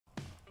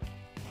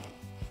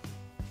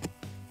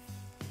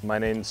My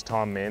name is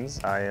Tom Mins.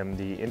 I am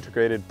the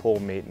Integrated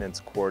Pole Maintenance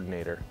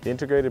Coordinator. The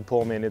Integrated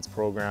Pole Maintenance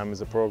Program is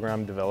a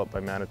program developed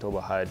by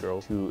Manitoba Hydro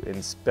to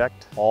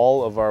inspect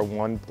all of our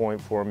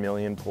 1.4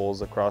 million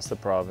poles across the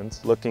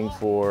province, looking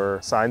for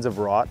signs of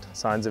rot,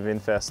 signs of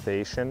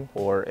infestation,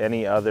 or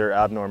any other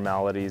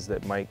abnormalities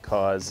that might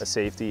cause a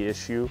safety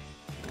issue.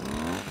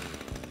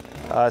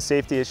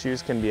 Safety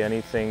issues can be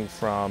anything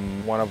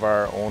from one of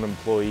our own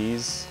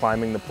employees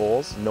climbing the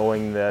poles,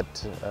 knowing that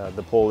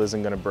the pole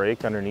isn't going to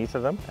break underneath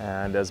of them,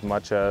 and as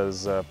much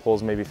as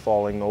poles may be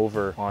falling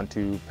over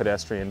onto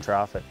pedestrian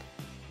traffic.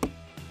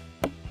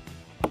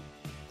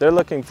 They're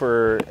looking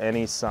for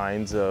any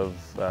signs of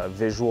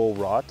visual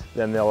rot.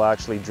 Then they'll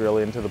actually drill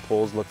into the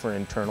poles, look for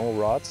internal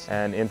rots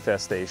and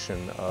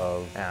infestation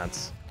of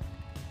ants.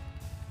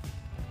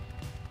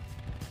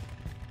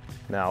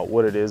 Now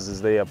what it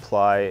is they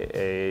apply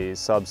a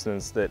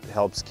substance that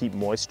helps keep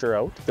moisture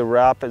out. The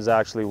wrap is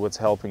actually what's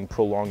helping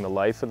prolong the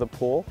life of the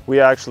pole.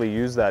 We actually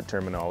use that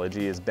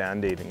terminology as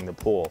band-aiding the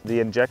pole. The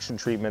injection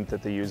treatment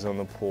that they use on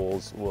the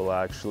poles will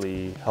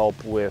actually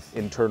help with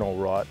internal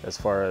rot as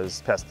far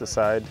as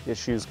pesticide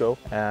issues go,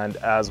 and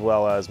as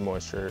well as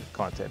moisture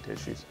content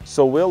issues.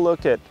 So we'll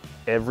look at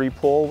every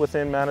pole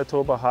within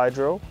Manitoba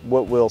Hydro.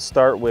 What we'll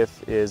start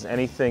with is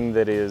anything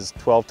that is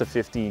 12 to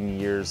 15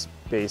 years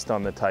based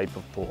on the type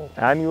of pole.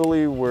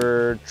 Annually,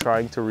 we're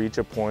trying to reach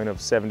a point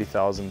of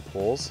 70,000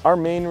 poles. Our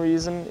main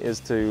reason is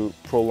to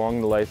prolong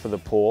the life of the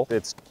pole.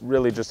 It's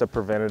really just a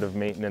preventative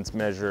maintenance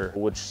measure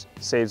which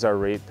saves our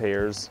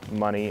ratepayers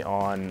money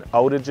on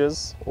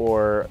outages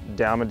or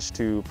damage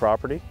to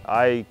property.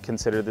 I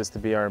consider this to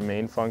be our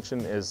main function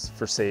is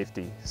for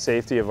safety.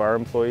 Safety of our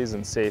employees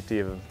and safety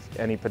of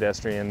any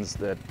pedestrians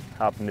that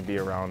happen to be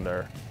around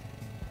our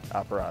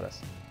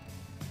apparatus.